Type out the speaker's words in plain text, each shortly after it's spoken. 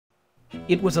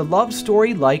It was a love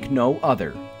story like no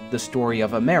other, the story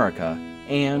of America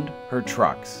and her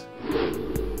trucks.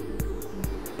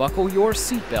 Buckle your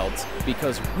seatbelts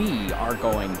because we are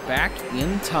going back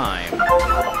in time.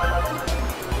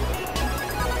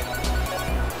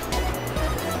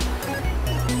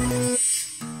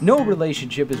 No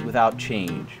relationship is without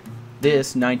change.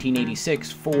 This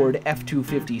 1986 Ford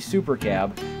F-250 Super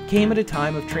Cab came at a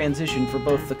time of transition for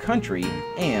both the country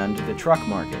and the truck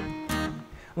market.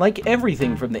 Like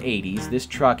everything from the 80s, this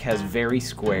truck has very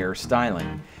square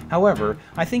styling. However,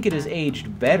 I think it has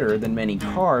aged better than many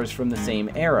cars from the same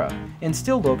era, and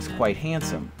still looks quite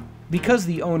handsome. Because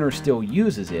the owner still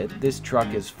uses it, this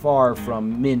truck is far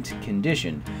from mint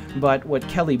condition, but what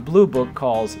Kelley Blue Book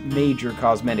calls major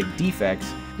cosmetic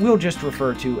defects, we'll just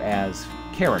refer to as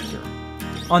character.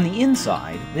 On the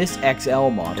inside, this XL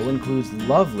model includes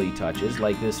lovely touches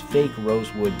like this fake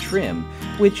rosewood trim,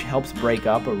 which helps break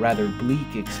up a rather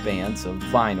bleak expanse of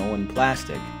vinyl and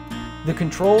plastic. The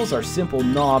controls are simple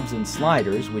knobs and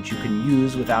sliders which you can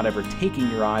use without ever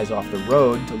taking your eyes off the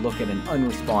road to look at an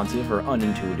unresponsive or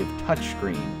unintuitive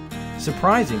touchscreen.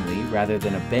 Surprisingly, rather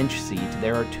than a bench seat,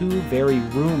 there are two very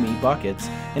roomy buckets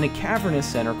and a cavernous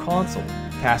center console.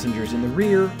 Passengers in the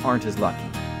rear aren't as lucky.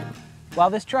 While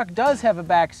this truck does have a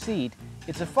back seat,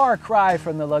 it's a far cry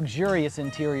from the luxurious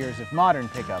interiors of modern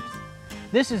pickups.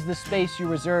 This is the space you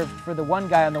reserved for the one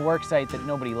guy on the worksite that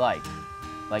nobody liked,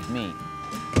 like me.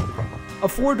 A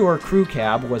four-door crew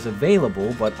cab was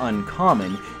available but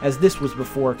uncommon, as this was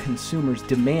before consumers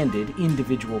demanded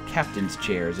individual captain's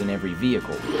chairs in every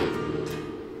vehicle.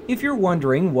 If you're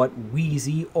wondering what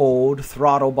wheezy, old,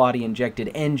 throttle body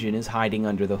injected engine is hiding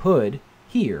under the hood,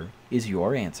 here is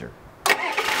your answer.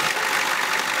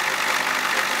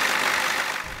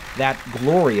 That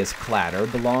glorious clatter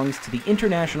belongs to the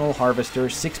International Harvester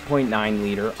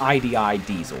 6.9-liter IDI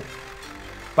diesel.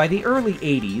 By the early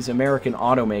 80s, American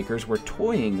automakers were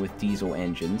toying with diesel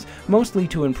engines, mostly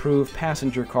to improve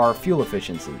passenger car fuel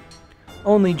efficiency.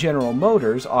 Only General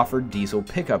Motors offered diesel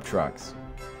pickup trucks.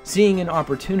 Seeing an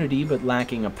opportunity but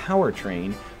lacking a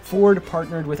powertrain, Ford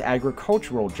partnered with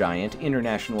agricultural giant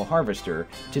International Harvester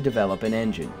to develop an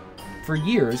engine. For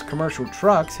years, commercial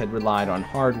trucks had relied on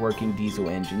hard-working diesel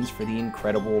engines for the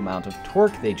incredible amount of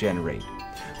torque they generate.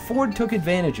 Ford took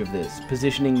advantage of this,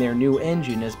 positioning their new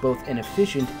engine as both an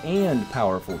efficient and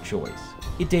powerful choice.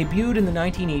 It debuted in the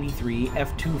 1983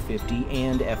 F-250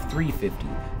 and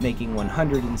F-350, making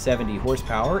 170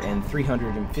 horsepower and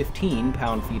 315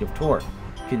 pound-feet of torque,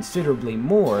 considerably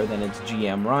more than its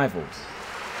GM rivals.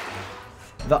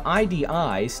 The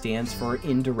IDI stands for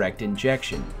indirect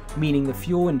injection, meaning the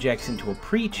fuel injects into a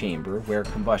pre-chamber where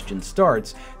combustion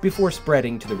starts before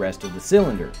spreading to the rest of the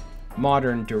cylinder.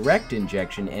 Modern direct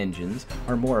injection engines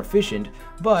are more efficient,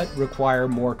 but require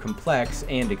more complex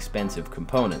and expensive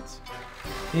components.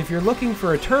 If you're looking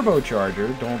for a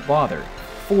turbocharger, don't bother.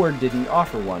 Ford didn't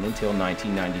offer one until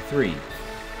 1993.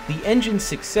 The engine's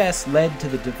success led to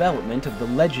the development of the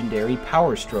legendary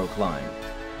Power Stroke line,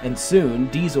 and soon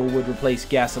diesel would replace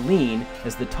gasoline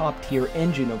as the top-tier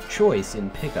engine of choice in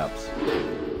pickups.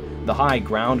 The high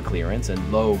ground clearance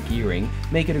and low gearing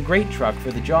make it a great truck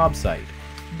for the job site,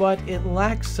 but it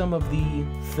lacks some of the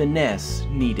finesse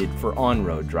needed for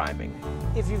on-road driving.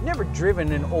 If you've never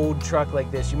driven an old truck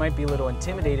like this, you might be a little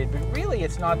intimidated, but really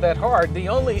it's not that hard. The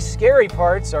only scary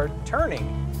parts are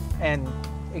turning and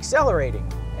accelerating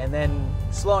and then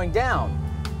slowing down.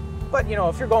 But you know,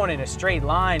 if you're going in a straight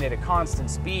line at a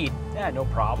constant speed, no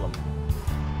problem.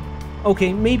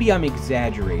 Okay, maybe I'm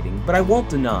exaggerating, but I won't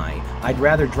deny I'd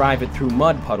rather drive it through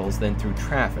mud puddles than through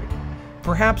traffic.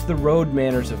 Perhaps the road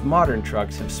manners of modern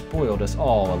trucks have spoiled us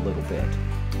all a little bit.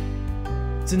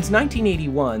 Since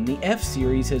 1981, the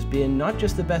F-Series has been not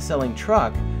just the best-selling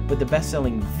truck, but the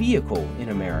best-selling vehicle in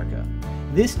America.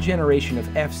 This generation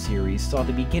of F-Series saw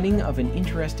the beginning of an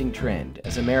interesting trend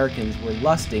as Americans were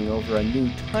lusting over a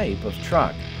new type of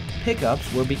truck.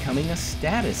 Pickups were becoming a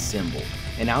status symbol,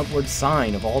 an outward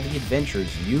sign of all the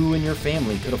adventures you and your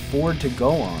family could afford to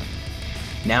go on.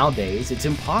 Nowadays, it's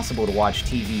impossible to watch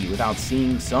TV without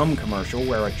seeing some commercial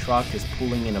where a truck is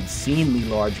pulling an obscenely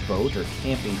large boat or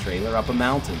camping trailer up a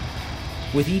mountain.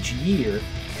 With each year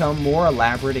come more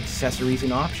elaborate accessories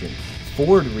and options.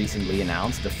 Ford recently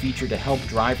announced a feature to help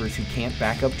drivers who can't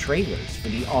back up trailers for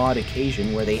the odd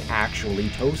occasion where they actually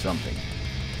tow something.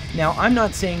 Now, I'm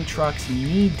not saying trucks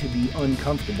need to be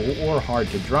uncomfortable or hard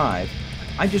to drive.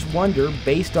 I just wonder,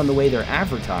 based on the way they're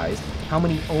advertised, how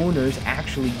many owners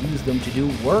actually use them to do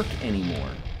work anymore.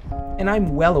 And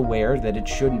I'm well aware that it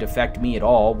shouldn't affect me at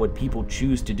all what people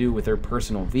choose to do with their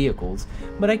personal vehicles,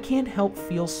 but I can't help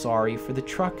feel sorry for the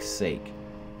truck's sake.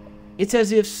 It's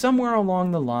as if somewhere along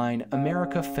the line,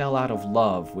 America fell out of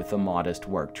love with the modest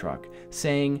work truck,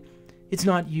 saying, "It's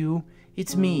not you,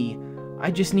 it's me.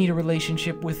 I just need a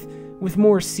relationship with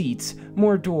more seats,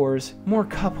 more doors, more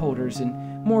cup holders,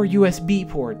 and more USB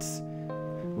ports."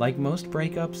 Like most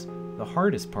breakups, the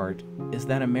hardest part is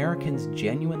that Americans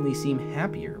genuinely seem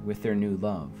happier with their new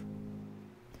love.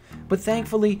 But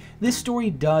thankfully, this story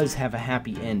does have a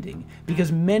happy ending,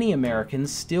 because many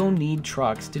Americans still need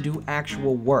trucks to do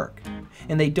actual work,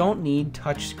 and they don't need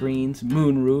touchscreens,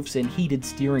 moonroofs, and heated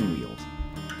steering wheels.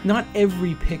 Not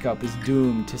every pickup is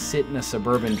doomed to sit in a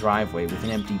suburban driveway with an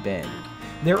empty bed.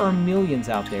 There are millions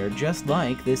out there just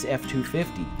like this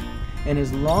F-250, and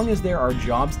as long as there are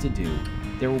jobs to do,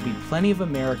 there will be plenty of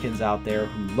Americans out there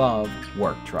who love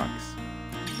work trucks.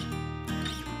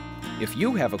 If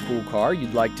you have a cool car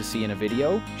you'd like to see in a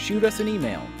video, shoot us an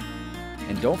email.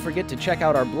 And don't forget to check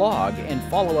out our blog and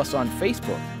follow us on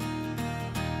Facebook.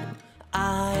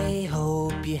 I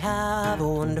hope you have a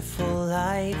wonderful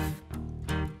life.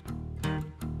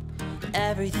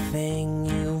 Everything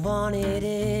you wanted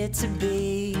it to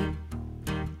be.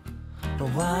 A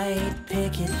white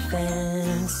picket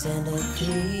fence and a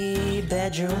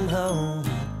 3-bedroom home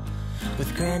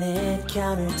with granite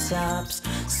countertops,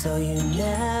 so you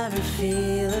never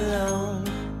feel alone.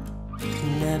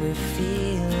 Never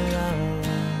feel alone.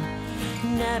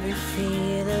 Never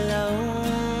feel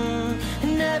alone.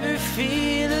 Never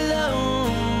feel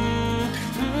alone.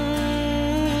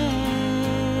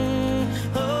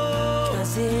 Oh,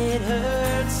 'cause it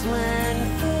hurts when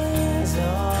things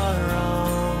are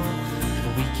wrong.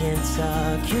 We can't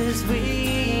talk 'cause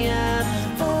we have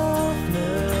both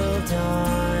moved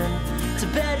on to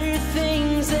better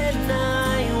things, and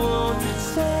I won't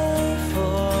stay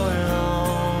for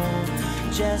long,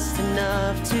 just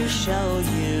enough to show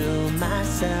you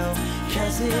myself,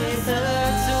 'cause it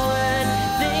hurts